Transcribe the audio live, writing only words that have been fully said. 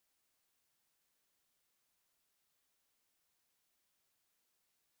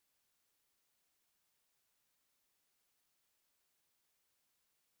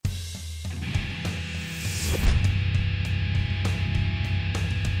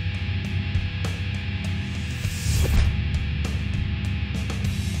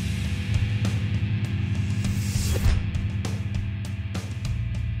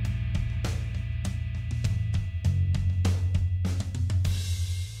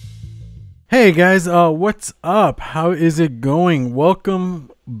Hey guys, what's up? How is it going? Welcome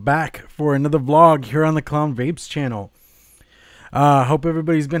back for another vlog here on the Clown Vapes channel. Hope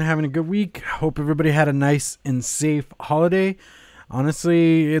everybody's been having a good week. Hope everybody had a nice and safe holiday.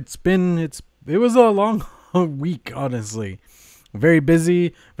 Honestly, it was a long week, honestly. Very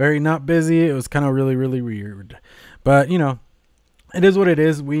busy, very not busy. It was kind of really weird. But, you know, it is what it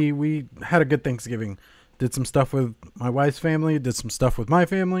is. We had a good Thanksgiving. Did some stuff with my wife's family, did some stuff with my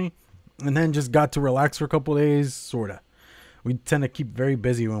family. And then just got to relax for a couple days, sort of. We tend to keep very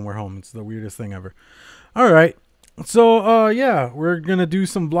busy when we're home. It's the weirdest thing ever. All right. So, yeah, we're going to do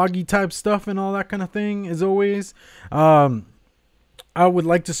some vloggy type stuff and all that kind of thing, as always. I would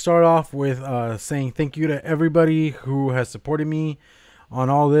like to start off with saying thank you to everybody who has supported me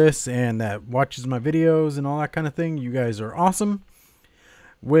on all this and that watches my videos and all that kind of thing. You guys are awesome.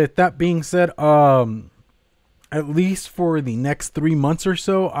 With that being said, at least for the next 3 months or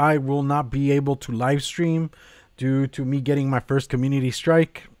so, I will not be able to live stream due to me getting my first community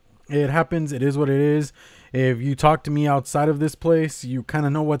strike. It happens. It is what it is. If you talk to me outside of this place, you kind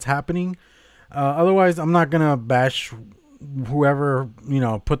of know what's happening. Otherwise, I'm not going to bash whoever, you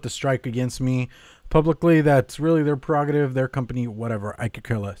know, put the strike against me publicly. That's really their prerogative, their company, whatever. I could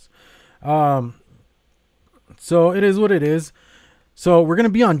care less. So it is what it is. So we're going to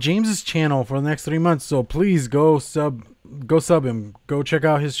be on James's channel for the next 3 months. So please go sub him. Go check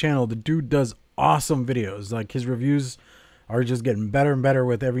out his channel. The dude does awesome videos. Like, his reviews are just getting better and better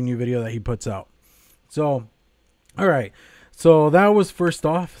with every new video that he puts out. So, all right. So that was first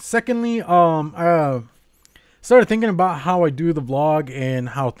off. Secondly, I started thinking about how I do the vlog and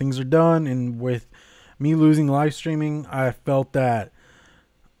how things are done. And with me losing live streaming, I felt that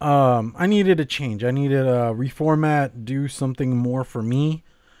I needed a change. I needed a reformat, do something more for me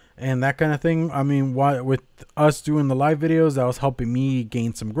and that kind of thing. I mean, with us doing the live videos, that was helping me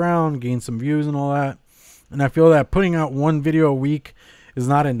gain some ground, gain some views and all that. And I feel that putting out one video a week is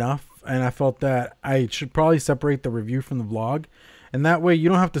not enough. And I felt that I should probably separate the review from the vlog. And that way you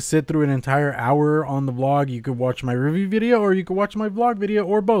don't have to sit through an entire hour on the vlog. You could watch my review video or you could watch my vlog video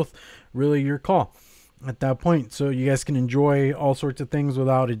or both. Really your call at that point, so you guys can enjoy all sorts of things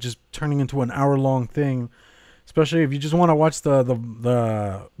without it just turning into an hour-long thing. Especially if you just want to watch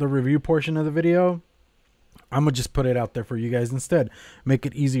the review portion of the video, I'm gonna just put it out there for you guys instead, make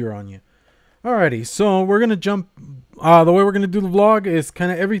it easier on you. Alrighty, so we're gonna jump. The way we're gonna do the vlog is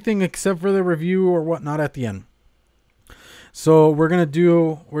kind of everything except for the review or whatnot at the end. So we're gonna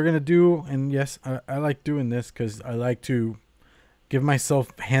do, and yes, I like doing this because I like to give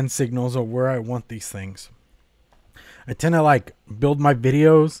myself hand signals of where I want these things. I tend to like build my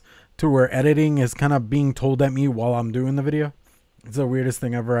videos to where editing is kind of being told at me while I'm doing the video. It's the weirdest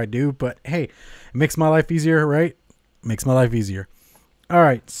thing ever I do, but hey, it makes my life easier, right? Makes my life easier. All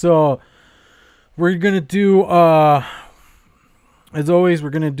right, so we're gonna do, as always,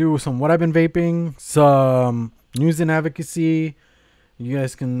 we're gonna do some what I've been vaping, some news and advocacy. You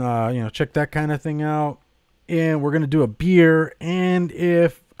guys can, you know, check that kind of thing out. And we're going to do a beer. And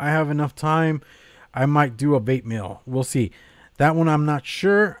if I have enough time, I might do a vape meal. We'll see. That one I'm not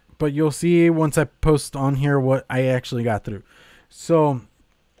sure, but you'll see once I post on here what I actually got through. So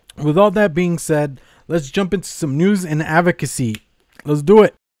with all that being said, let's jump into some news and advocacy. Let's do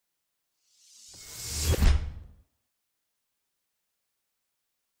it.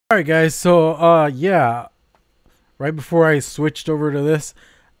 All right, guys. So, yeah, right before I switched over to this,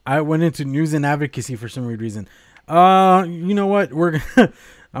 I went into news and advocacy for some weird reason. You know what? We're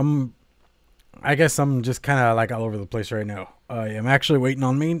gonna, I guess I'm just kind of like all over the place right now. I'm actually waiting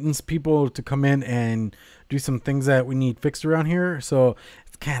on maintenance people to come in and do some things that we need fixed around here. So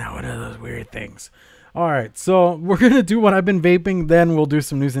it's kind of one of those weird things. All right, so we're gonna do what I've been vaping. Then we'll do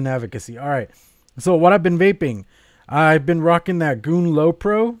some news and advocacy. All right. So what I've been vaping, I've been rocking that Goon Low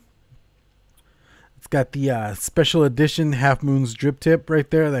Pro. It's got the special edition Half Moon's drip tip right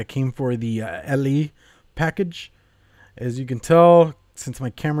there that came for the LE package. As you can tell, since my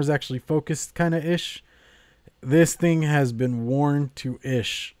camera's actually focused kind of ish, this thing has been worn to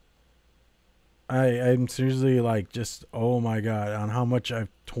ish. I'm seriously like just, oh my god, on how much I've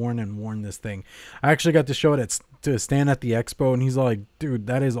torn and worn this thing. I actually got to show it to Stan at the expo, and he's like, dude,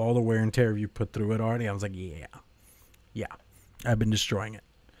 that is all the wear and tear you put through it already. I was like, yeah, I've been destroying it.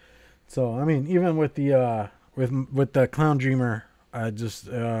 So I mean, even with the with the Clown Dreamer, I just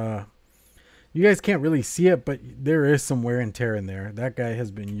you guys can't really see it, but there is some wear and tear in there. That guy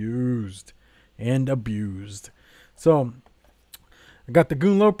has been used and abused. So I got the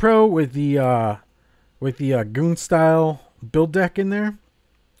Goon Low Pro with the Goon style build deck in there.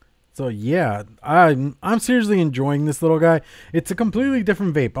 So yeah, I'm seriously enjoying this little guy. It's a completely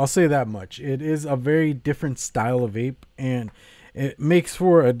different vape. I'll say that much. It is a very different style of vape, and it makes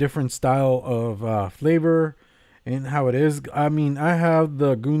for a different style of flavor and how it is. I mean, I have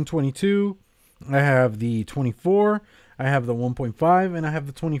the Goon 22, I have the 24, I have the 1.5, and I have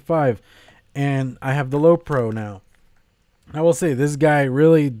the 25, and I have the Low Pro now. I will say this guy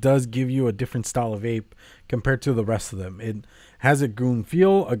really does give you a different style of vape compared to the rest of them. It has a Goon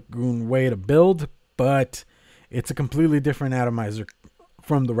feel, a Goon way to build, but it's a completely different atomizer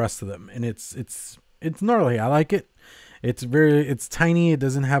from the rest of them, and it's gnarly. I like it. It's tiny. It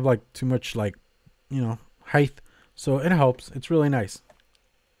doesn't have like too much like, you know, height, so it helps. It's really nice.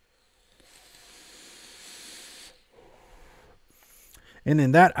 And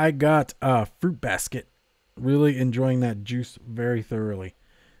in that, I got a Fruit Basket. Really enjoying that juice very thoroughly.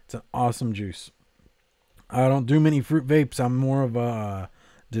 It's an awesome juice. I don't do many fruit vapes. I'm more of a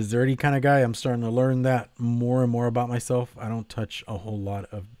desserty kind of guy. I'm starting to learn that more and more about myself. I don't touch a whole lot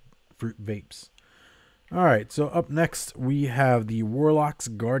of fruit vapes. All right, so up next we have the Warlock's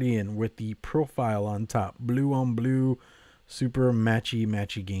Guardian with the profile on top. Blue on blue, super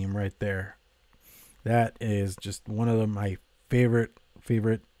matchy game right there. That is just one of my favorite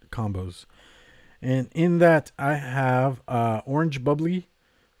combos. And in that, I have Orange Bubbly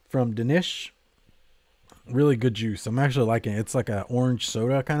from Danish. Really good juice. I'm actually liking it. It's like an orange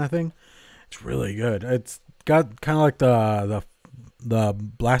soda kind of thing. It's really good. It's got kind of like the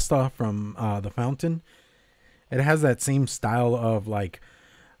blast off from the fountain. It has that same style of like,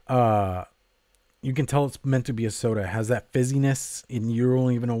 you can tell it's meant to be a soda. It has that fizziness, and you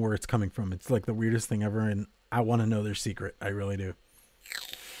don't even know where it's coming from. It's like the weirdest thing ever, and I want to know their secret. I really do.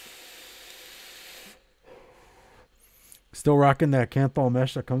 Still rocking that Kanthal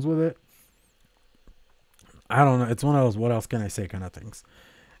mesh that comes with it. I don't know. It's one of those what else can I say kind of things.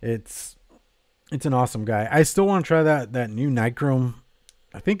 It's an awesome guy. I still want to try that new Nichrome.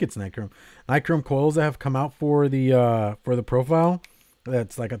 I think it's Nichrome coils that have come out for the profile.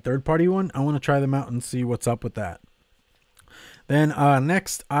 That's like a third-party one. I want to try them out and see what's up with that. Then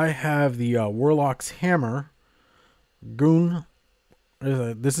next I have the Warlock's Hammer Goon.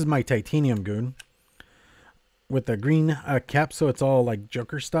 This is my titanium Goon with the green cap, so it's all like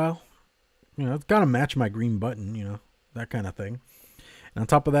Joker style. You know, it's got to match my green button, you know, that kind of thing. And on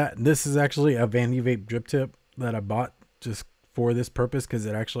top of that, this is actually a Vandy Vape drip tip that I bought just for this purpose, because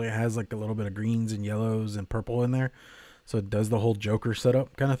it actually has like a little bit of greens and yellows and purple in there. So it does the whole Joker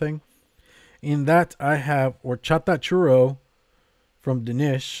setup kind of thing. In that, I have Horchata Churro from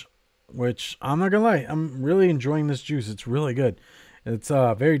Danish, which I'm not going to lie, I'm really enjoying this juice. It's really good. It's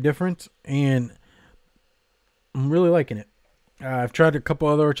very different, and I'm really liking it. I've tried a couple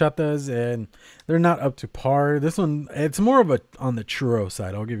other horchatas, and they're not up to par. This one, it's more of a on the churro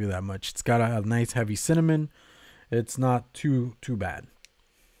side. I'll give you that much. It's got a nice heavy cinnamon. It's not too bad.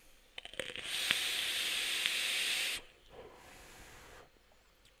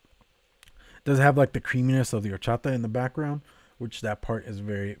 It does have like the creaminess of the horchata in the background, which that part is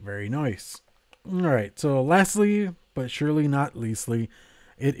very nice. All right, so lastly, but surely not leastly,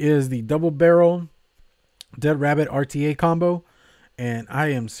 it is the double barrel Dead Rabbit RTA combo, and I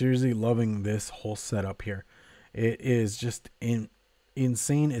am seriously loving this whole setup here. It is just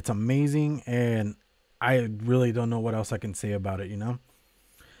insane. It's amazing, and I really don't know what else I can say about it, you know.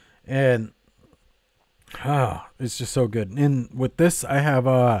 And it's just so good. And with this, I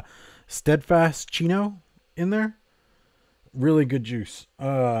have Steadfast Chino in there. Really good juice.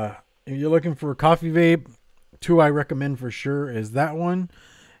 If you're looking for a coffee vape, two I recommend for sure is that one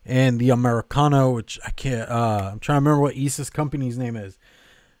and the Americano, which I can't, I'm trying to remember what Issa's company's name is.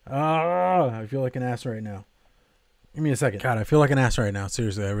 I feel like an ass right now. Give me a second. God, I feel like an ass right now.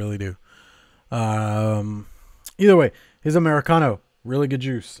 Seriously, I really do. Either way, his Americano, really good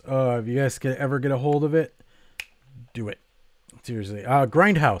juice. If you guys ever get a hold of it, do it. Seriously.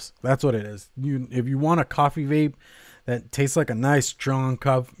 Grindhouse, that's what it is. If you want a coffee vape that tastes like a nice strong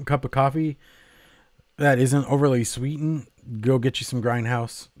cup of coffee that isn't overly sweetened, go get you some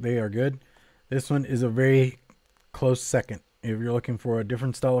Grindhouse. They are good. This one is a very close second. If you're looking for a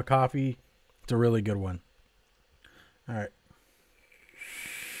different style of coffee, it's a really good one. All right.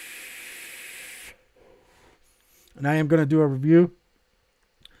 And I am going to do a review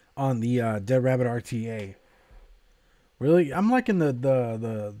on the Dead Rabbit RTA. Really, I'm liking the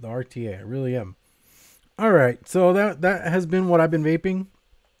RTA. I really am. All right, so that has been what I've been vaping.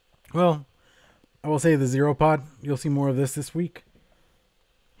 Well, I will say the Zero Pod. You'll see more of this week.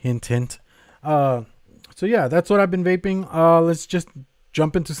 Hint, hint. So yeah, that's what I've been vaping. Let's just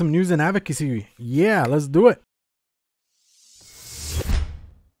jump into some news and advocacy. Yeah, let's do it.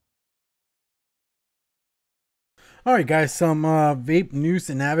 All right, guys, some vape news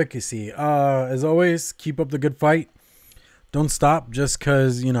and advocacy. As always, keep up the good fight. Don't stop just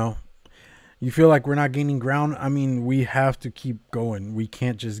because, you feel like we're not gaining ground. I mean, we have to keep going. We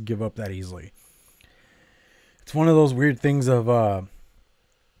can't just give up that easily. It's one of those weird things of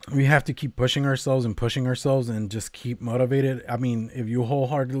we have to keep pushing ourselves and just keep motivated. I mean, if you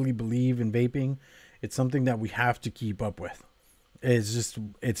wholeheartedly believe in vaping, it's something that we have to keep up with.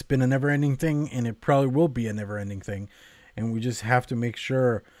 It's been a never-ending thing, and it probably will be a never-ending thing. And we just have to make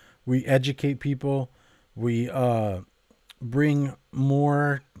sure we educate people. We bring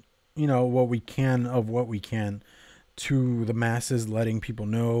more, what we can of what we can to the masses, letting people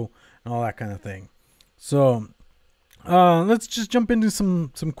know and all that kind of thing. So let's just jump into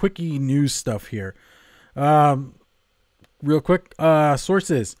some quickie news stuff here. Real quick,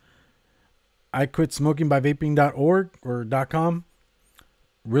 sources. I quit smoking by vaping.org or .com.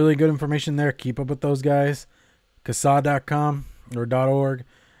 Really good information there. Keep up with those guys. CASA.com or .org.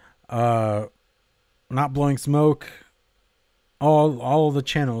 Not blowing smoke. All of the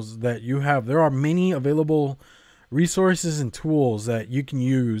channels that you have. There are many available resources and tools that you can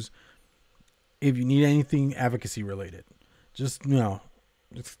use if you need anything advocacy related. Just,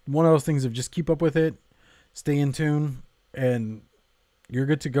 it's one of those things of just keep up with it, stay in tune, and you're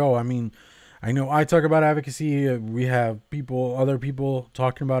good to go. I mean, I know I talk about advocacy. We have other people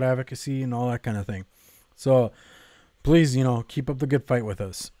talking about advocacy and all that kind of thing. So please, keep up the good fight with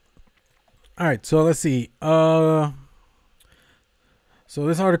us. All right. So let's see. So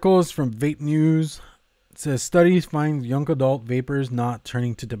this article is from Vape News. It says studies find young adult vapors not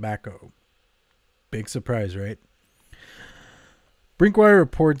turning to tobacco. Big surprise, right? Brinkwire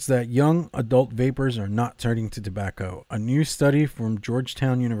reports that young adult vapors are not turning to tobacco. A new study from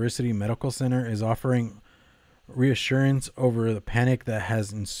Georgetown University Medical Center is offering reassurance over the panic that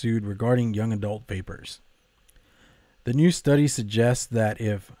has ensued regarding young adult vapors. The new study suggests that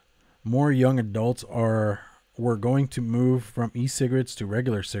if more young adults were going to move from e-cigarettes to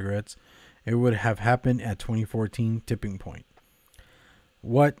regular cigarettes, it would have happened at 2014 tipping point.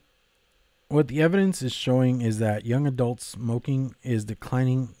 What the evidence is showing is that young adult smoking is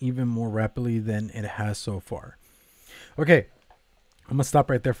declining even more rapidly than it has so far. Okay, I'm going to stop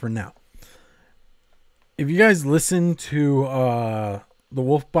right there for now. If you guys listen to the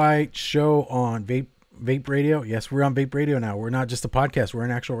Wolf Bite show on Vape Radio, yes, we're on Vape Radio now. We're not just a podcast. We're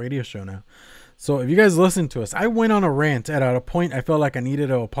an actual radio show now. So if you guys listen to us, I went on a rant at a point I felt like I needed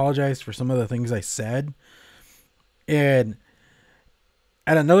to apologize for some of the things I said. And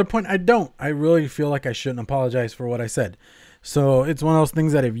at another point, I don't. I really feel like I shouldn't apologize for what I said. So it's one of those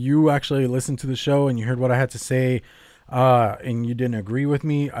things that if you actually listened to the show and you heard what I had to say and you didn't agree with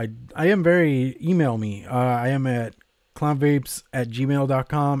me, I am email me. I am at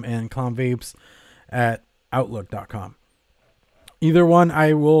clownvapes@gmail.com and clownvapes@outlook.com. Either one,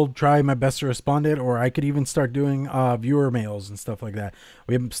 I will try my best to respond to it, or I could even start doing viewer mails and stuff like that.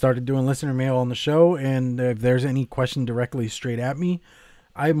 We have started doing listener mail on the show, and if there's any question directly straight at me,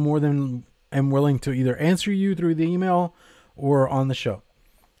 I more than am willing to either answer you through the email or on the show.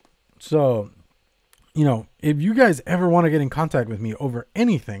 So, if you guys ever want to get in contact with me over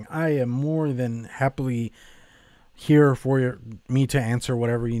anything, I am more than happily here for me to answer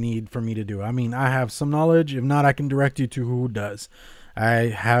whatever you need for me to do. I mean, I have some knowledge. If not, I can direct you to who does. I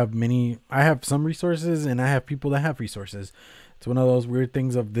have some resources, and I have people that have resources. It's one of those weird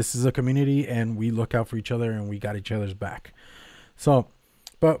things of this is a community and we look out for each other and we got each other's back. So,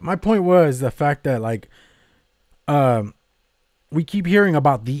 but my point was the fact that we keep hearing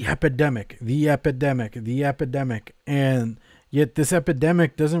about the epidemic, and yet this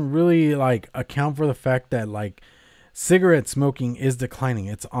epidemic doesn't really account for the fact that cigarette smoking is declining.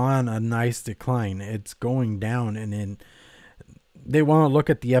 It's on a nice decline. It's going down, and then they want to look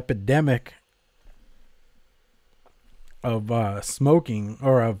at the epidemic of smoking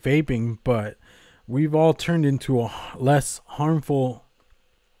or of vaping, but we've all turned into a less harmful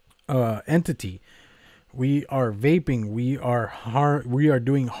entity. We are vaping. We are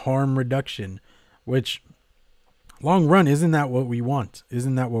doing harm reduction, which long run, isn't that what we want?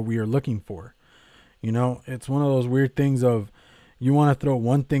 Isn't that what we are looking for? It's one of those weird things of you want to throw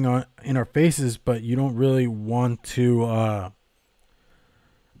one thing in our faces, but you don't really want to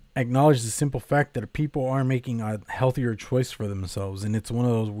acknowledge the simple fact that people are making a healthier choice for themselves. And it's one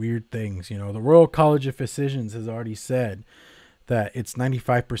of those weird things. The Royal College of Physicians has already said that it's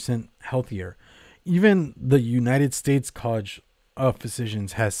 95% healthier. Even the United States College of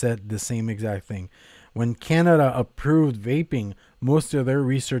Physicians has said the same exact thing. When Canada approved vaping, most of their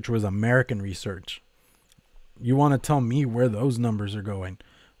research was American research. You want to tell me where those numbers are going?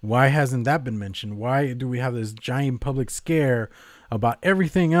 Why hasn't that been mentioned? Why do we have this giant public scare about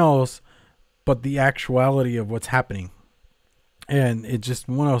everything else but the actuality of what's happening? And it's just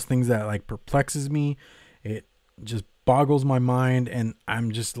one of those things that like perplexes me. It just boggles my mind, and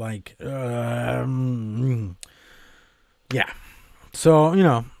I'm just like, yeah. So, you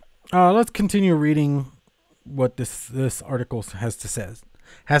know, let's continue reading what this article has to say.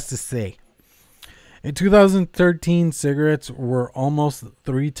 In 2013, cigarettes were almost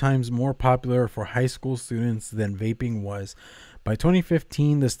 3 times more popular for high school students than vaping was. By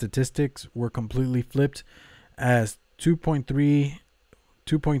 2015, the statistics were completely flipped, as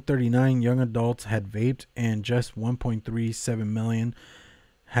 2.39 young adults had vaped and just 1.37 million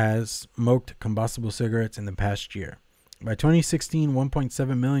has smoked combustible cigarettes in the past year. By 2016,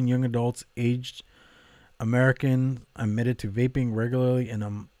 1.7 million young adults aged American admitted to vaping regularly in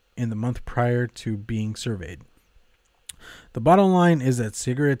the month prior to being surveyed. The bottom line is that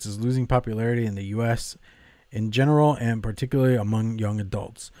cigarettes is losing popularity in the U.S. in general and particularly among young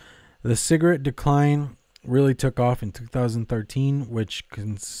adults. The cigarette decline really took off in 2013, which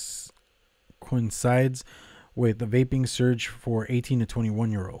coincides with the vaping surge for 18 to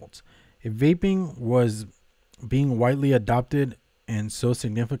 21-year-olds. If vaping was being widely adopted and so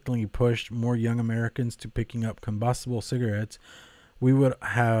significantly pushed more young Americans to picking up combustible cigarettes, we would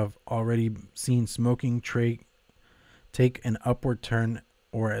have already seen smoking take an upward turn,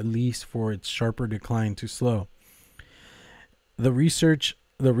 or at least for its sharper decline to slow. The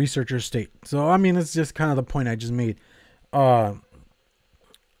researchers state. So, I mean, it's just kind of the point I just made.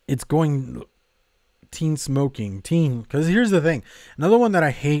 It's going teen smoking, because here's the thing. Another one that I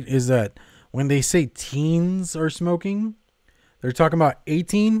hate is that when they say teens are smoking, they're talking about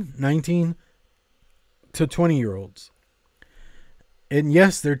 18, 19 to 20-year-olds. And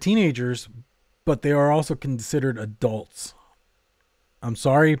yes, they're teenagers, but they are also considered adults. I'm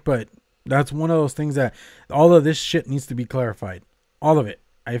sorry, but that's one of those things that all of this shit needs to be clarified. All of it.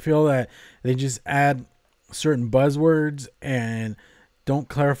 I feel that they just add certain buzzwords and don't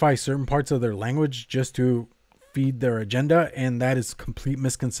clarify certain parts of their language just to feed their agenda, and that is complete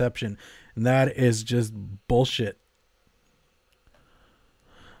misconception. And that is just bullshit.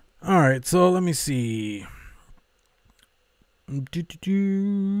 All right, so let me see.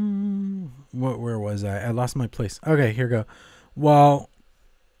 Where was I? I lost my place. Okay, here we go. While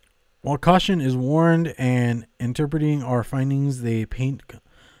caution is warned and interpreting our findings, they paint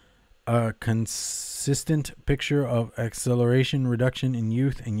a consistent picture of acceleration reduction in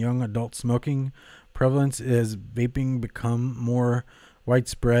youth and young adult smoking prevalence as vaping become more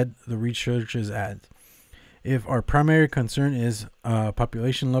widespread, the researchers add. If our primary concern is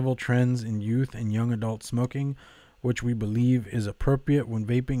population level trends in youth and young adult smoking, which we believe is appropriate when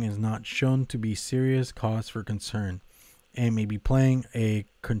vaping is not shown to be serious cause for concern and may be playing a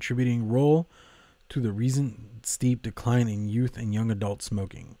contributing role to the recent steep decline in youth and young adult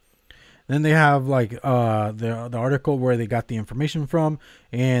smoking. Then they have like the article where they got the information from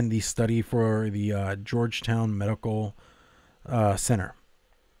and the study for the Georgetown Medical Center.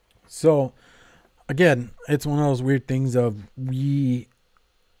 So again, it's one of those weird things of we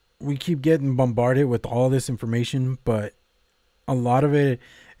keep getting bombarded with all this information, but a lot of it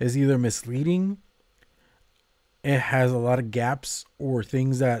is either misleading, it has a lot of gaps, or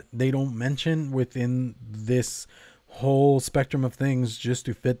things that they don't mention within this whole spectrum of things just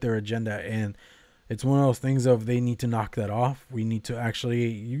to fit their agenda. And it's one of those things of they need to knock that off. We need to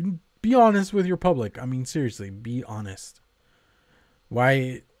actually be honest with your public. I mean, seriously, be honest.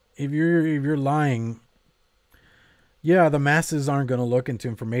 Why, if you're lying, yeah, the masses aren't going to look into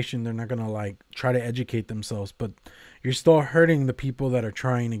information. They're not going to like try to educate themselves, but you're still hurting the people that are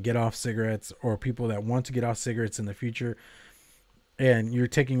trying to get off cigarettes, or people that want to get off cigarettes in the future. And you're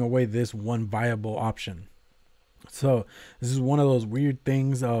taking away this one viable option. So this is one of those weird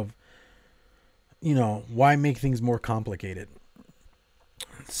things of, you know, why make things more complicated?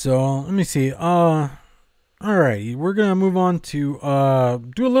 So let me see. Alrighty, we're going to move on to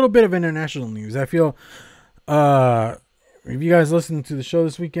do a little bit of international news. I feel if you guys listen to the show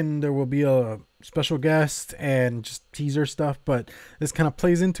this weekend, there will be a special guest and just teaser stuff, but this kind of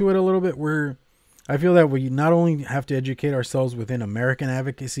plays into it a little bit, where I feel that we not only have to educate ourselves within American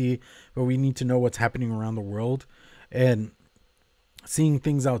advocacy, but we need to know what's happening around the world. And seeing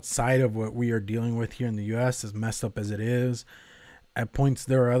things outside of what we are dealing with here in the U.S., as messed up as it is, at points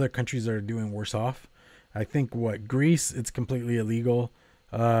there are other countries that are doing worse off. I think Greece, it's completely illegal.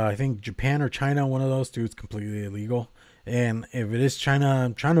 I think Japan or China, one of those two, is completely illegal. And if it is China,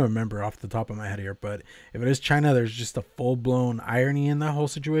 I'm trying to remember off the top of my head here, but if it is China, there's just a full-blown irony in that whole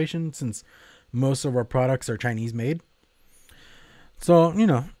situation, since most of our products are Chinese made. So, you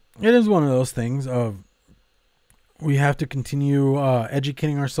know, it is one of those things of we have to continue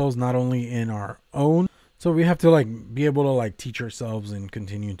educating ourselves, not only in our own. So we have to like be able to like teach ourselves and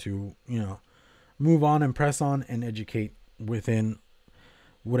continue to, you know, move on and press on and educate within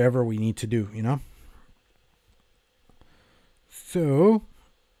whatever we need to do, you know. So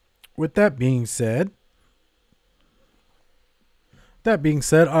with that being said, we're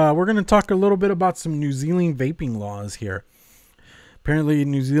going to talk a little bit about some New Zealand vaping laws here. Apparently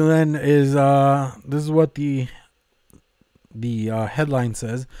New Zealand is this is what the headline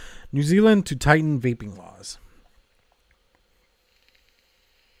says: New Zealand to tighten vaping laws.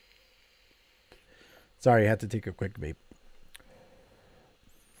 Sorry, I had to take a quick vape.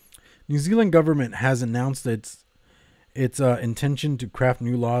 New Zealand government has announced its intention to craft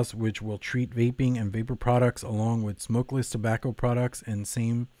new laws which will treat vaping and vapor products along with smokeless tobacco products and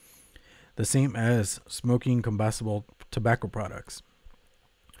the same as smoking combustible tobacco products.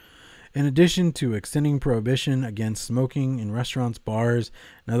 In addition to extending prohibition against smoking in restaurants, bars,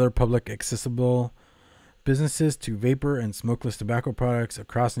 and other public accessible businesses to vapor and smokeless tobacco products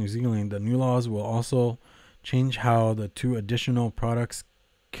across New Zealand, the new laws will also change how the two additional products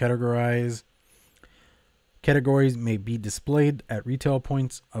categories may be displayed at retail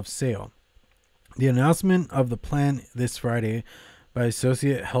points of sale. The announcement of the plan this Friday by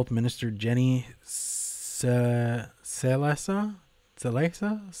Associate Health Minister Jenny Salesa.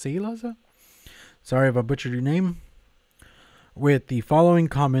 Sorry if I butchered your name. With the following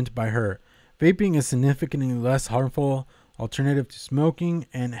comment by her: vaping is significantly less harmful alternative to smoking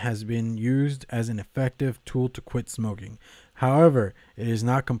and has been used as an effective tool to quit smoking. However, it is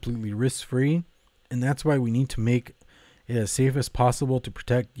not completely risk-free, and that's why we need to make it as safe as possible to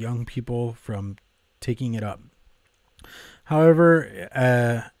protect young people from taking it up. However,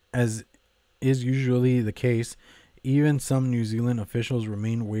 as is usually the case, even some New Zealand officials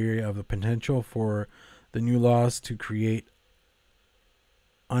remain wary of the potential for the new laws to create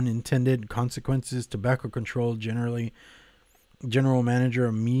unintended consequences. Tobacco Control General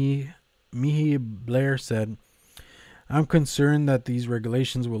Manager Mihi Blair said, "I'm concerned that these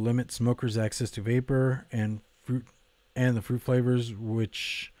regulations will limit smokers' access to vapor and the fruit flavors,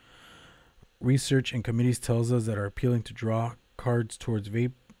 which research and committees tells us that are appealing to draw cards towards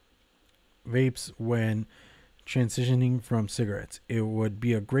vapes when transitioning from cigarettes. It would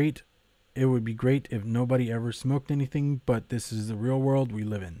be great if nobody ever smoked anything, but this is the real world we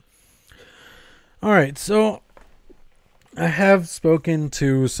live in." All right, so I have spoken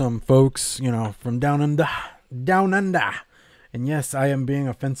to some folks, you know, from down under, and yes, I am being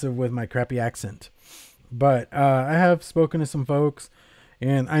offensive with my crappy accent, but I have spoken to some folks,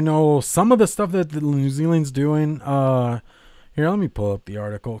 and I know some of the stuff that the New Zealand's doing. Here, let me pull up the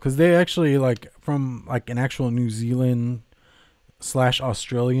article, because they actually, like, from like an actual New Zealand /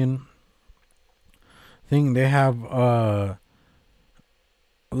 Australian thing, they have a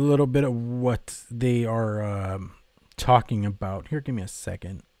little bit of what they are talking about. Here, give me a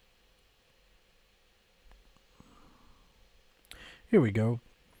second. Here we go.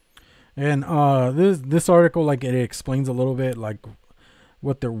 And this article, like, it explains a little bit like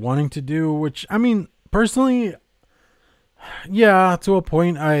what they're wanting to do, which, I mean, personally, yeah, to a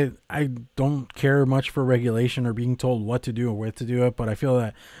point, I don't care much for regulation or being told what to do or where to do it, but I feel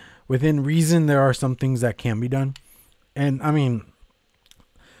that within reason there are some things that can be done. And I mean,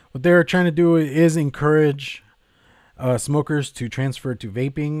 what they're trying to do is encourage smokers to transfer to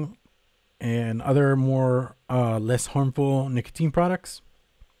vaping and other more less harmful nicotine products.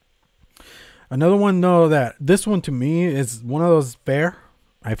 Another one, though, that this one to me is one of those fair.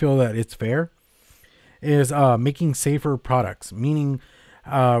 I feel that it's fair. Is making safer products, meaning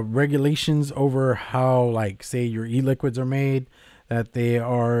regulations over how, like, say your e-liquids are made, that they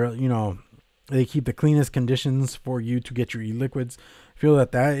are, you know, they keep the cleanest conditions for you to get your e-liquids. I feel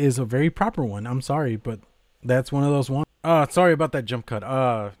that that is a very proper one. I'm sorry, but that's one of those ones. Sorry about that jump cut.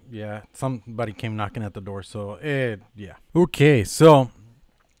 Yeah, somebody came knocking at the door, so yeah. Okay, so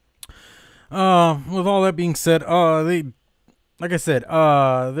with all that being said, like I said,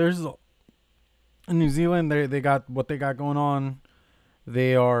 there's in New Zealand, they got what they got going on.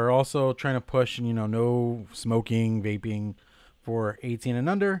 They are also trying to push, you know, no smoking, vaping for 18 and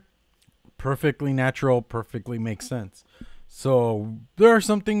under. Perfectly natural, perfectly makes sense. So there are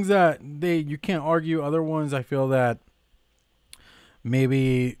some things that you can't argue. Other ones, I feel that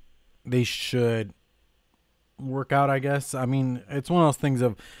maybe they should work out, I guess. I mean, it's one of those things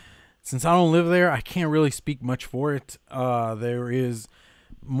of, since I don't live there, I can't really speak much for it. There is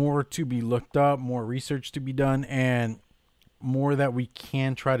more to be looked up, more research to be done, and more that we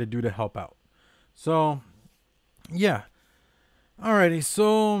can try to do to help out. So yeah, Alrighty,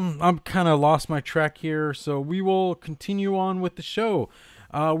 so I'm kind of lost my track here, so we will continue on with the show.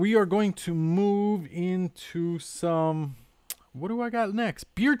 We are going to move into some. What do I got next?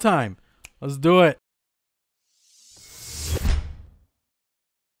 Beer time. Let's do it.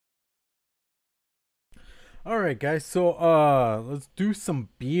 Alright, guys, so let's do some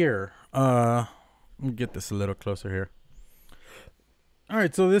beer. Let me get this a little closer here.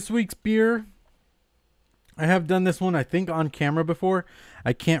 Alright, so this week's beer, I have done this one, I think, on camera before.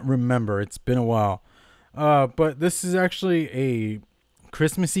 I can't remember. It's been a while. But this is actually a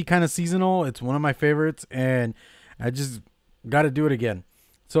Christmassy kind of seasonal. It's one of my favorites, and I just got to do it again.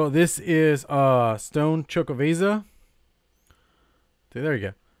 So this is Stone Chocoveza. There you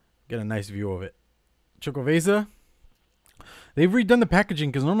go. Get a nice view of it. Chocoveza. They've redone the packaging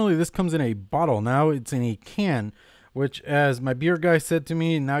because normally this comes in a bottle. Now it's in a can, which, as my beer guy said to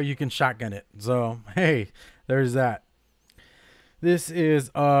me, now you can shotgun it. So, hey, there's that. This is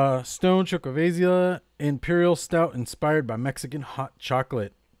Stone Chocoveza Imperial Stout inspired by Mexican hot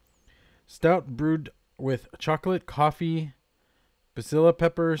chocolate. Stout brewed with chocolate, coffee, basil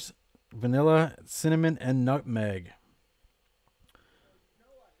peppers, vanilla, cinnamon, and nutmeg.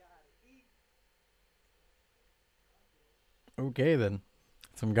 Okay, then.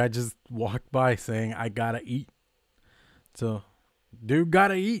 Some guy just walked by saying, I gotta eat. So, dude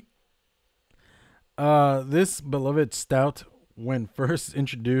gotta eat. This beloved stout, when first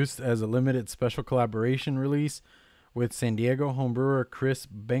introduced as a limited special collaboration release with San Diego homebrewer Chris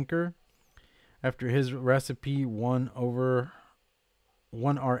Banker, after his recipe won our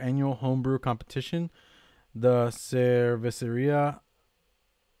annual homebrew competition, the Cerveceria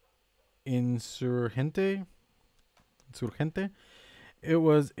Insurgente. It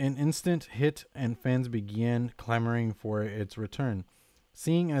was an instant hit and fans began clamoring for its return.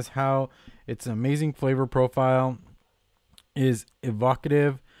 Seeing as how its amazing flavor profile is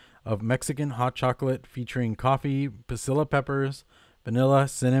evocative of Mexican hot chocolate featuring coffee, basil peppers, vanilla,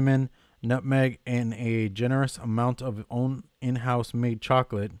 cinnamon, nutmeg, and a generous amount of own in-house made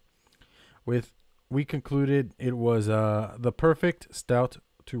chocolate, we concluded it was the perfect stout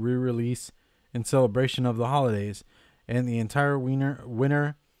to re-release in celebration of the holidays and the entire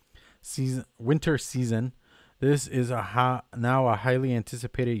winter season. This is now a highly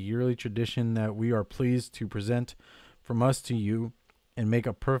anticipated yearly tradition that we are pleased to present from us to you and make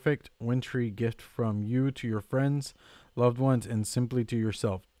a perfect wintry gift from you to your friends, loved ones, and simply to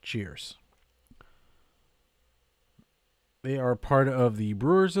yourself. Cheers. They are part of the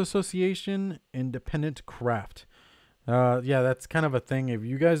Brewers Association Independent Craft. Yeah, that's kind of a thing. If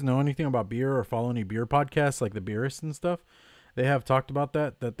you guys know anything about beer or follow any beer podcasts like the Beerists and stuff, they have talked about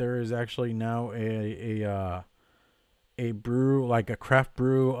that there is actually now a brew, like a craft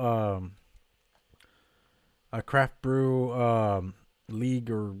brew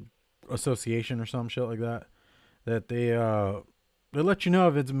league or association or some shit like that they let you know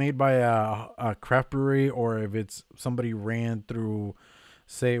if it's made by a craft brewery or if it's somebody ran through,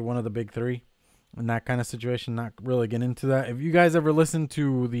 say, one of the big three. In that kind of situation, not really get into that. If you guys ever listened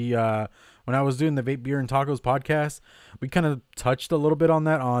to the when I was doing the Vape Beer and Tacos podcast, we kind of touched a little bit on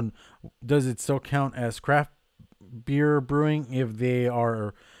that, on does it still count as craft beer brewing if they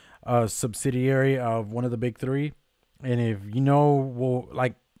are a subsidiary of one of the big three. And if you know, well,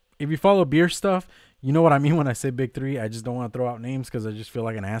 like if you follow beer stuff, you know what I mean when I say big three. I just don't want to throw out names because I just feel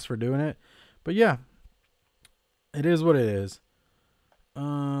like an ass for doing it. But yeah, it is what it is.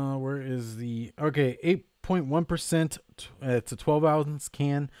 Where is the... Okay, 8.1%. It's a 12-ounce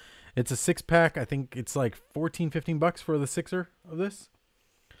can. It's a 6-pack. I think it's like $14-15 for the sixer of this.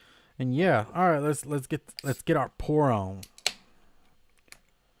 And yeah, all right, let's get our pour on.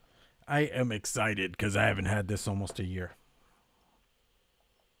 I am excited because I haven't had this almost a year.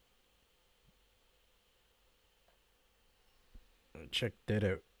 Check that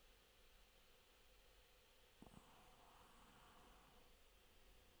out.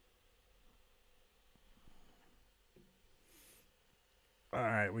 All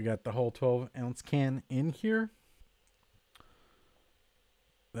right, we got the whole 12-ounce can in here.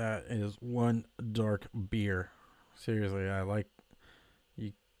 That is one dark beer. Seriously,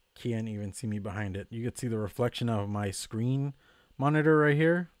 you can't even see me behind it. You can see the reflection of my screen monitor right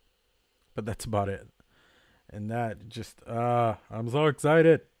here, but that's about it. And that just, I'm so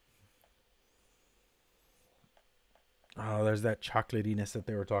excited. Oh, there's that chocolatiness that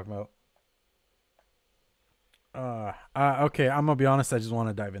they were talking about. Okay, I'm gonna be honest, I just want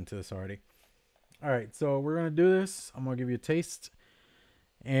to dive into this already. All right, so we're gonna do this. I'm gonna give you a taste,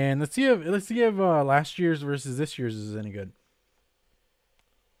 and let's see if last year's versus this year's is any good.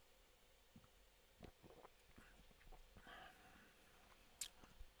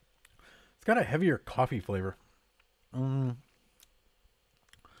 It's got a heavier coffee flavor.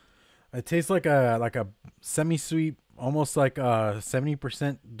 It tastes like a semi-sweet, almost like a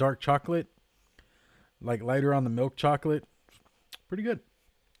 70% dark chocolate, like lighter on the milk chocolate. Pretty good.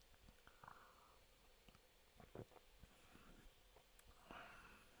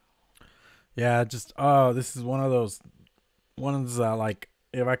 Yeah, just this is one of those ones like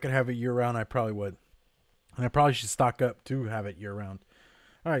if I could have it year round, I probably would, and I probably should stock up to have it year round.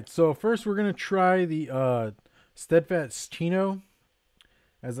 All right, so first we're gonna try the Steadfast Chino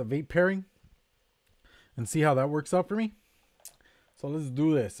as a vape pairing and see how that works out for me. So let's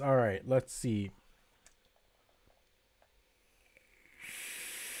do this. All right, let's see.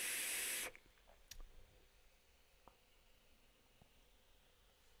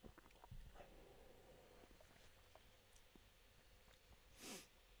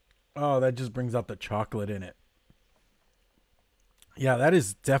 Oh, that just brings out the chocolate in it. Yeah, that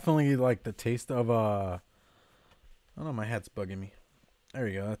is definitely like the taste of I don't know, my hat's bugging me. There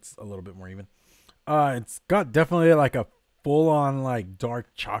you go. That's a little bit more even. It's got definitely like a full on like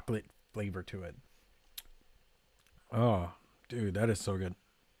dark chocolate flavor to it. Oh, dude, that is so good.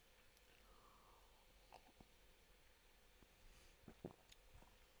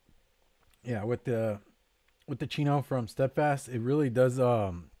 Yeah, with the Chino from Steadfast, it really does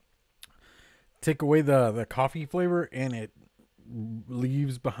take away the coffee flavor and it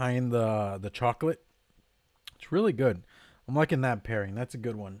leaves behind the chocolate. It's really good. I'm liking that pairing. That's a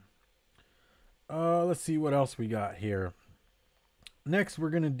good one. Let's see what else we got here. Next, we're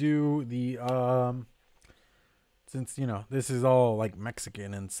gonna do the since you know this is all like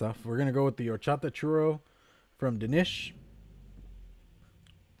Mexican and stuff. We're gonna go with the horchata churro from Danish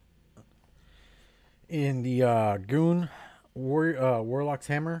in the Goon Warlock's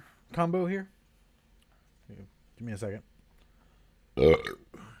Hammer combo here. Give me a second.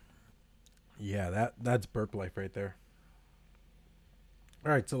 Yeah, that's burp life right there.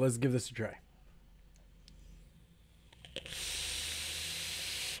 All right, so let's give this a try.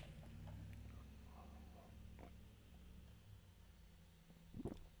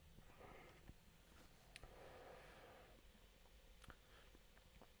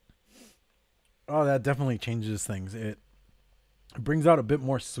 Oh, that definitely changes things. It brings out a bit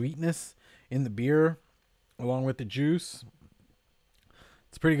more sweetness in the beer along with the juice.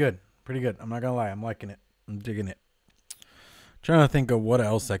 It's pretty good. Pretty good. I'm not going to lie. I'm liking it. I'm digging it. Trying to think of what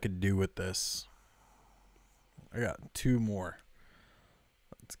else I could do with this. I got two more.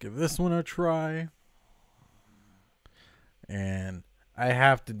 Let's give this one a try. And I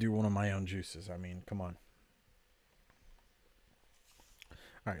have to do one of my own juices. I mean, come on.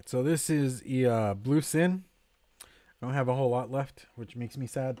 All right, so this is Blue Sin. I don't have a whole lot left, which makes me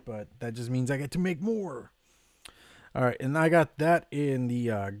sad, but that just means I get to make more. All right, and I got that in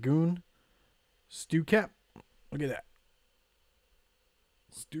the Goon Stew Cap. Look at that.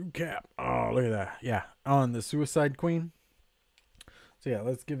 Stew Cap. Oh, look at that. Yeah, on the Suicide Queen. So yeah,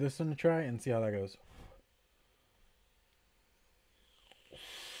 let's give this one a try and see how that goes.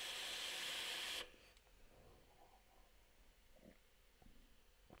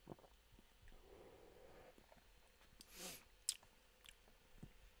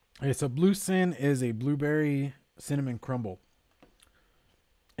 Okay, so Blue Sin is a blueberry cinnamon crumble.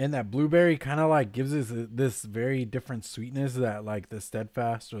 And that blueberry kind of like gives us this very different sweetness that like the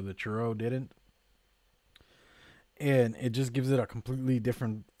Steadfast or the churro didn't. And it just gives it a completely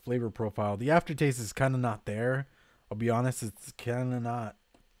different flavor profile. The aftertaste is kind of not there. I'll be honest, it's kind of not.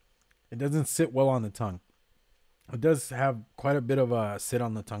 It doesn't sit well on the tongue. It does have quite a bit of a sit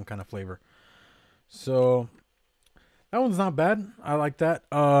on the tongue kind of flavor. So that one's not bad. I like that.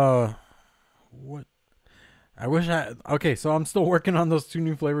 What? I wish I... Okay, so I'm still working on those two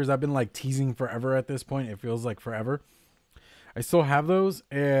new flavors. I've been like teasing forever at this point. It feels like forever. I still have those,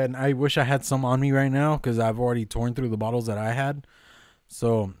 and I wish I had some on me right now because I've already torn through the bottles that I had.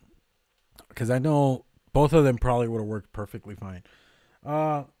 So, because I know both of them probably would have worked perfectly fine.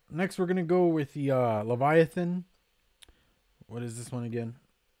 Next, we're going to go with the Leviathan. What is this one again?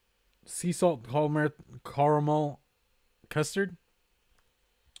 Sea salt caramel custard.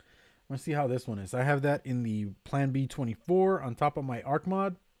 I want to see how this one is. I have that in the Plan B24 on top of my Arc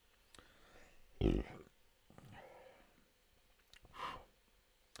Mod. So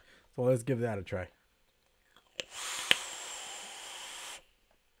let's give that a try.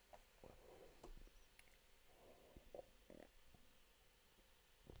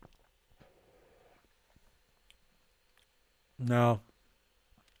 No.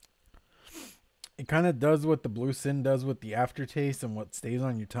 It kind of does what the Blue Sin does with the aftertaste and what stays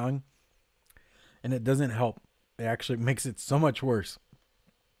on your tongue. And it doesn't help. It actually makes it so much worse.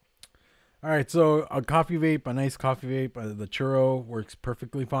 All right, so a coffee vape, a nice coffee vape, the churro works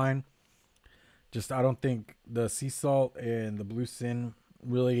perfectly fine. Just I don't think the sea salt and the blue sin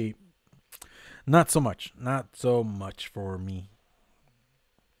really, not so much, for me.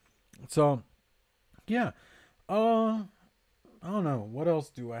 So yeah, I don't know what else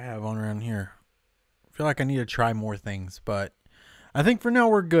do I have on around here. I feel like I need to try more things, but I think for now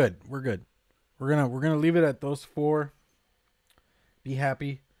we're good. We're good. We're gonna leave it at those four. Be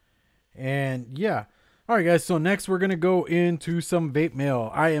happy. And yeah. All right, guys. So next we're going to go into some vape mail.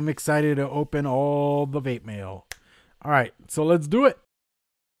 I am excited to open all the vape mail. All right. So let's do it.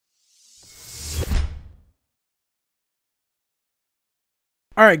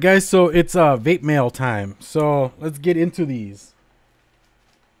 All right, guys. So it's vape mail time. So let's get into these.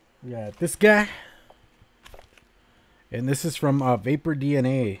 We got this guy. And this is from Vapor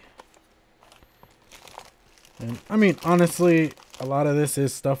DNA. And I mean, honestly, a lot of this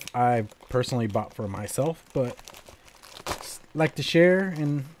is stuff I personally bought for myself, but like to share,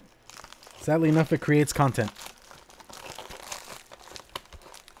 and sadly enough, it creates content.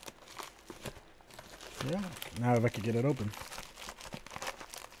 Yeah, now if I could get it open.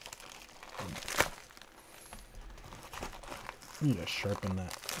 I need to sharpen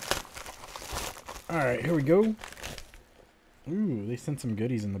that. Alright, here we go. Ooh, they sent some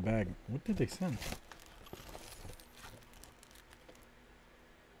goodies in the bag. What did they send?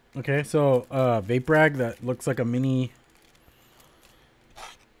 Okay, so vape rag that looks like a mini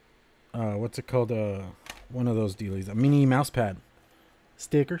what's it called? One of those dealies. A mini mouse pad.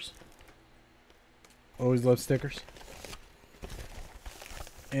 Stickers. Always love stickers.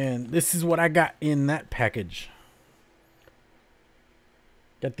 And this is what I got in that package.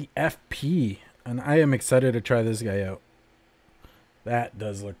 Got the FP, and I am excited to try this guy out. That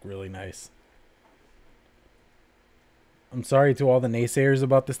does look really nice. I'm sorry to all the naysayers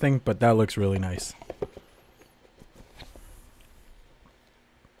about this thing, but that looks really nice.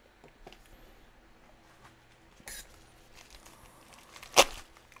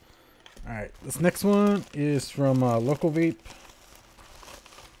 Alright, this next one is from Local Vape.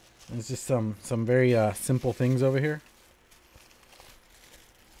 It's just some very simple things over here.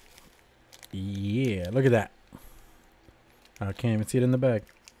 Yeah, look at that. I can't even see it in the bag.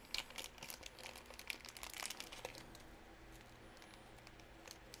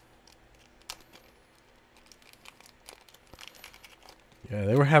 Yeah,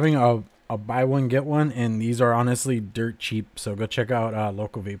 they were having a buy one get one, and these are honestly dirt cheap. So go check out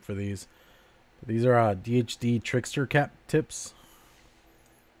Local Vape for these. These are DHD Trickster cap tips.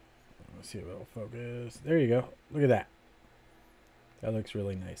 Let's see if it'll focus. There you go. Look at that. That looks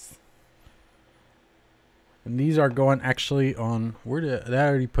really nice. And these are going actually on, where did I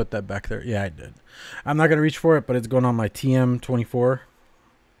already put that back there? Yeah, I did. I'm not gonna reach for it, but it's going on my TM24,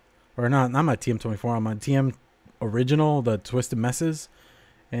 or not my TM24, on my TM original, the Twisted Messes.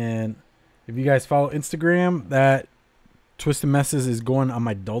 And if you guys follow Instagram, that Twisted Messes is going on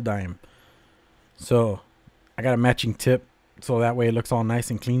my Dull Dime. So I got a matching tip, so that way it looks all nice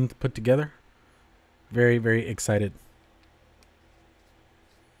and clean put together. Very, very excited.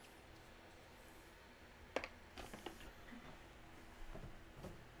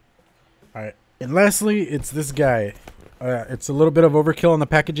 All right, and lastly, it's this guy. It's a little bit of overkill on the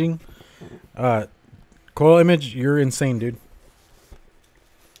packaging. Coil Image, you're insane, dude.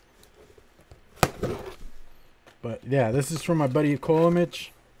 But yeah, this is from my buddy Coil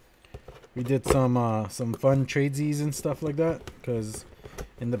Image. We did some fun tradesies and stuff like that, because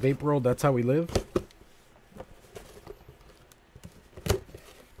in the vape world, that's how we live.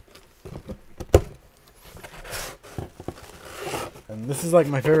 And this is like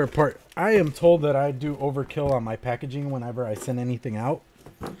my favorite part. I am told that I do overkill on my packaging whenever I send anything out.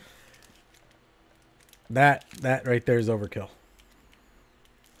 That right there is overkill.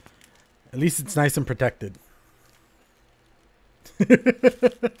 At least it's nice and protected.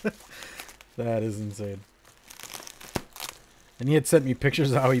 That is insane. And he had sent me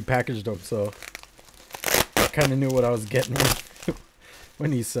pictures of how he packaged them, so I kind of knew what I was getting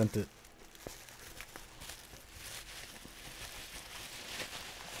when he sent it.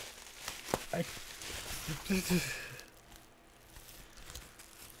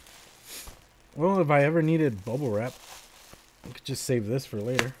 Well, if I ever needed bubble wrap, I could just save this for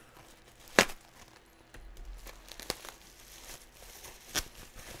later.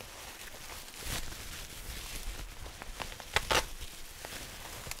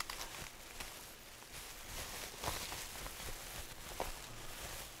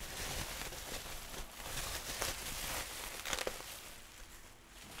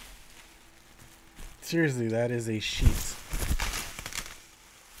 Seriously, that is a sheet.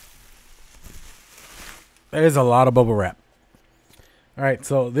 That is a lot of bubble wrap. All right,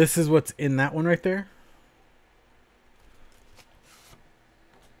 so this is what's in that one right there.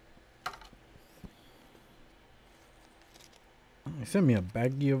 They sent me a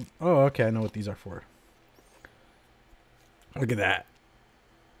baggie of... Oh, okay, I know what these are for. Look at that.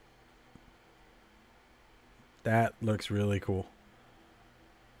 That looks really cool.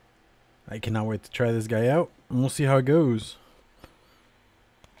 I cannot wait to try this guy out, and we'll see how it goes.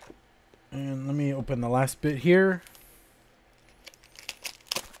 And let me open the last bit here.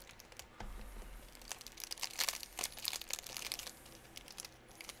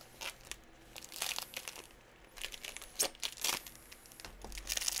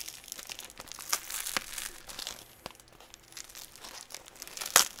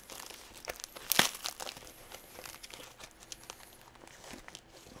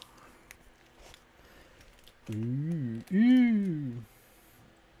 Ooh.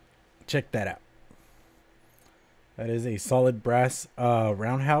 Check that out. That is a solid brass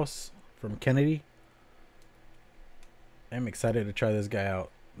roundhouse from Kennedy. I'm excited to try this guy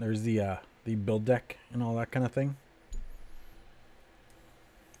out. There's the build deck and all that kind of thing.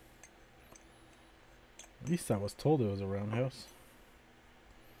 At least I was told it was a roundhouse.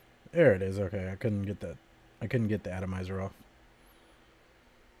 There it is. Okay, I couldn't get that. I couldn't get the atomizer off.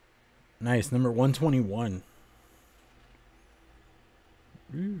 Nice, number 121.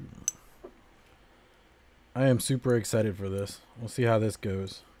 Ooh. I am super excited for this. We'll see how this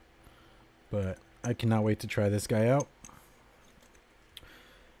goes. But I cannot wait to try this guy out.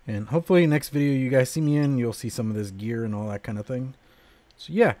 And hopefully next video you guys see me in, you'll see some of this gear and all that kind of thing.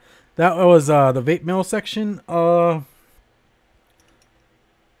 So yeah, that was the vape mail section.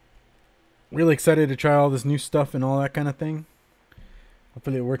 Really excited to try all this new stuff and all that kind of thing.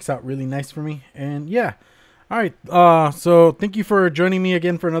 Hopefully it works out really nice for me. And yeah. All right. So thank you for joining me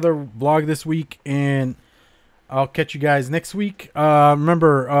again for another vlog this week. And I'll catch you guys next week.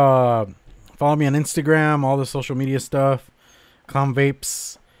 Remember, follow me on Instagram, all the social media stuff, Clown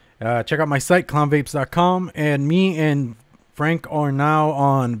Vapes. Check out my site, clownvapes.com. And me and Frank are now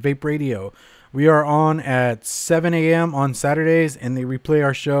on Vape Radio. We are on at 7 a.m. on Saturdays, and they replay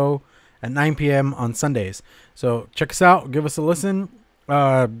our show at 9 p.m. on Sundays. So check us out. Give us a listen.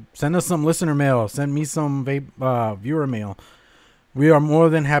 Send us some listener mail. Send me some vape viewer mail. We are more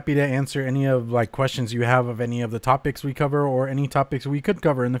than happy to answer any of questions you have of any of the topics we cover or any topics we could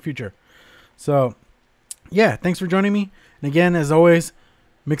cover in the future. So yeah, thanks for joining me. And again, as always,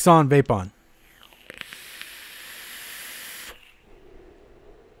 mix on, vape on.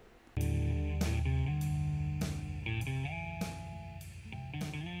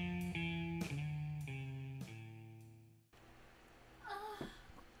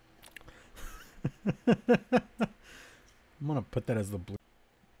 I'm gonna put that as the blue.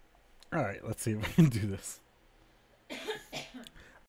 All right, let's see if we can do this.